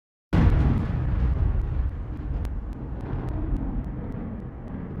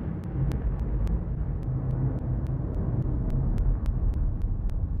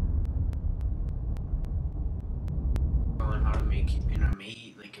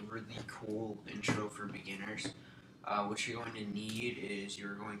simple intro for beginners. What you're going to need is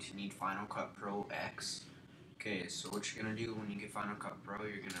you're going to need Final Cut Pro X. Okay, so what you're going to do when you get Final Cut Pro,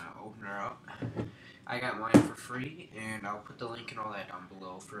 you're going to open it up. I got mine for free, and I'll put the link and all that down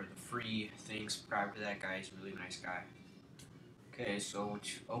below for the free thing. Subscribe to that guy, he's a really nice guy. Okay, so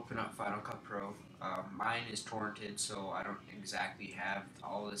once you open up Final Cut Pro, mine is torrented, so I don't exactly have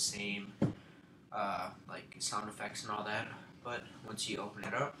all the same like sound effects and all that. But once you open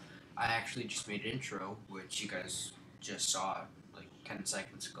it up, I actually just made an intro, which you guys just saw like 10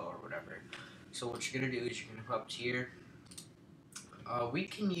 seconds ago or whatever. So what you're gonna do is you're gonna go up to here. We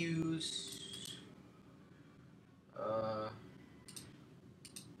can use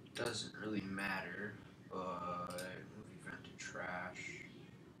doesn't really matter, but movie event to trash.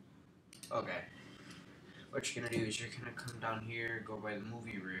 Okay. What you're gonna do is you're gonna come down here, go by the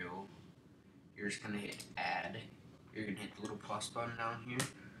movie reel. You're just gonna hit add. You're gonna hit the little plus button down here.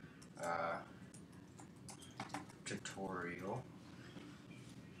 Tutorial.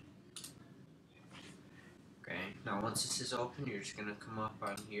 Okay, now once this is open, you're just gonna come up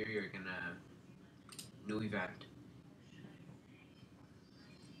on here. You're gonna new event.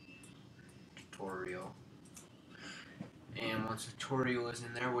 Tutorial. And once tutorial is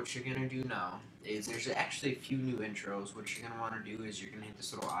in there, what you're gonna do now is there's actually a few new intros. What you're gonna want to do is you're gonna hit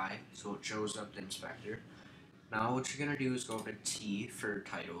this little eye so it shows up the inspector. Now what you're gonna do is go to T for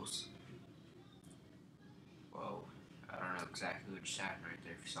titles. Whoa, I don't know exactly which happened right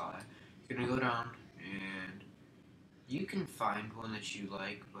there if you saw that. You're gonna go down and you can find one that you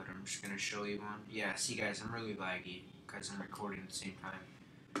like, but I'm just gonna show you one. Yeah, see guys, I'm really laggy because I'm recording at the same time.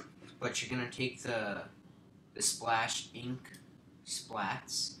 But you're gonna take the splash ink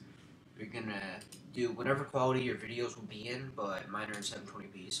splats. You're gonna do whatever quality your videos will be in, but mine are in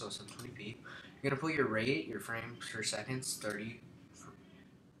 720p, so 720p. You're gonna put your rate, your frames per seconds, 30p.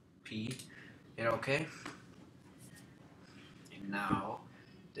 Hit OK. And now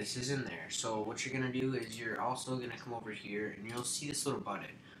this is in there. So what you're gonna do is you're also gonna come over here, and you'll see this little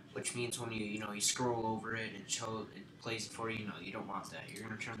button, which means when you scroll over it, it plays it for you. No, you don't want that. You're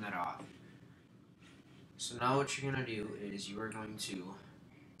gonna turn that off. So now what you're going to do is you are going to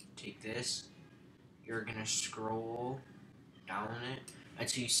take this, you're going to scroll down it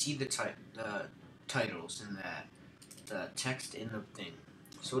until you see the titles and the text in the thing.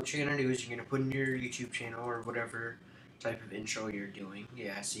 So what you're going to do is you're going to put in your YouTube channel or whatever type of intro you're doing.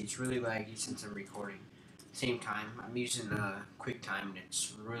 Yeah, see, it's really laggy since I'm recording. Same time, I'm using QuickTime and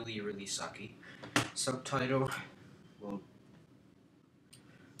it's really sucky. Subtitle, we'll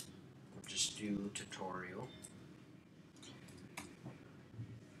just do tutorial.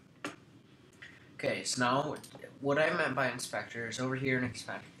 Okay, so now what I meant by inspector is over here in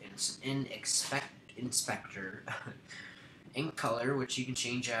inspector ink color, which you can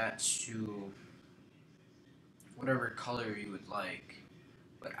change that to whatever color you would like,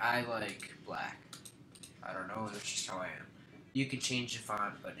 but I like black. I don't know, that's just how I am. You can change the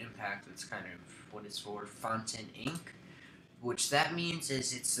font, but impact, that's kind of what it's for. Font in ink, which that means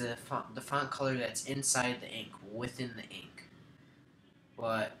is it's the font color that's inside the ink, within the ink.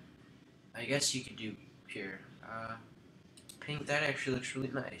 But I guess you could do here. Pink, that actually looks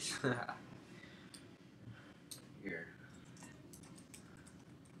really nice. Here.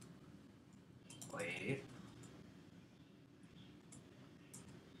 Wait.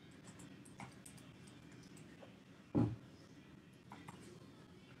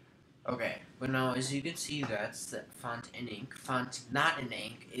 Okay, but now as you can see, that's the font in ink. Font not in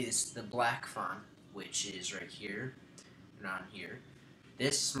ink is the black font, which is right here and on here.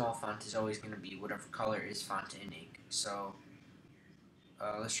 This small font is always going to be whatever color is font in ink. So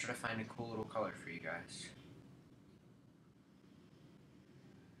let's try to find a cool little color for you guys.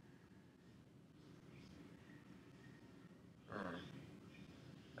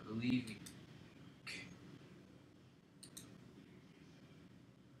 I believe.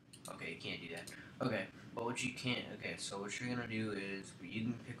 Okay, you can't do that. Okay, but what you can't. Okay, so what you're gonna do is you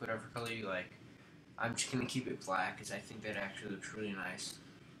can pick whatever color you like. I'm just gonna keep it black because I think that actually looks really nice.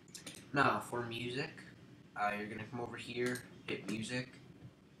 Now for music, you're gonna come over here, hit music.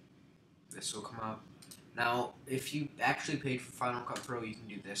 This will come up. Now, if you actually paid for Final Cut Pro, you can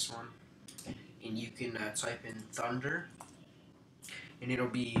do this one, and you can type in Thunder, and it'll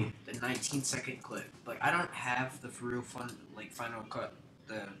be the 19-second clip. But I don't have the real fun like Final Cut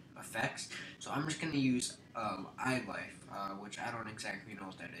the effects, so I'm just gonna use iLife, which I don't exactly know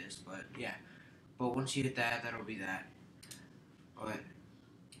what that is, but yeah. But once you hit that, that'll be that. But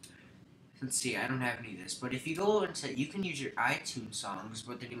let's see, I don't have any of this. But if you go into, you can use your iTunes songs,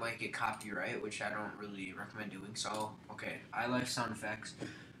 but then you might get copyright, which I don't really recommend doing. So, okay, iLife sound effects.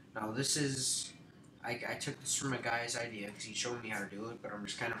 Now this is, I took this from a guy's idea because he showed me how to do it, but I'm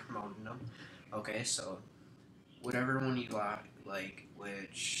just kind of promoting them. Okay, so whatever one you like,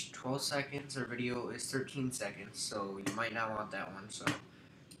 which 12 seconds or video is 13 seconds, so you might not want that one. So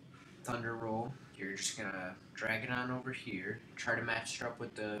thunder roll, you're just gonna drag it on over here, try to match it up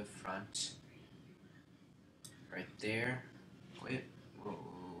with the front, right there. Wait, whoa,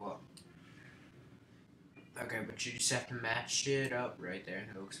 whoa, whoa. Okay, but you just have to match it up right there.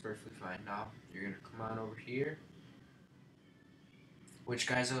 It looks perfectly fine. Now you're gonna come on over here. Which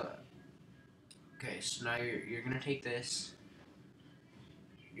guys? Okay, so now you're gonna take this.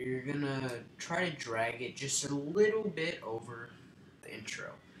 You're gonna try to drag it just a little bit over the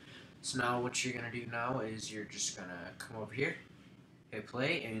intro. So now what you're gonna do now is you're just gonna come over here, hit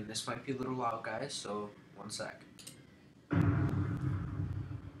play, and this might be a little loud, guys. So 1 sec.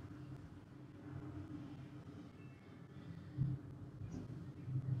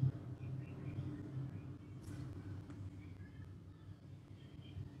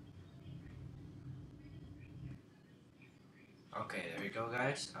 Okay, there you go,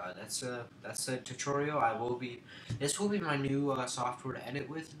 guys. That's a tutorial. This will be my new software to edit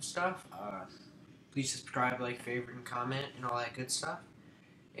with and stuff. Please subscribe, like, favorite, and comment, and all that good stuff.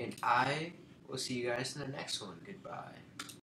 And I will see you guys in the next one. Goodbye.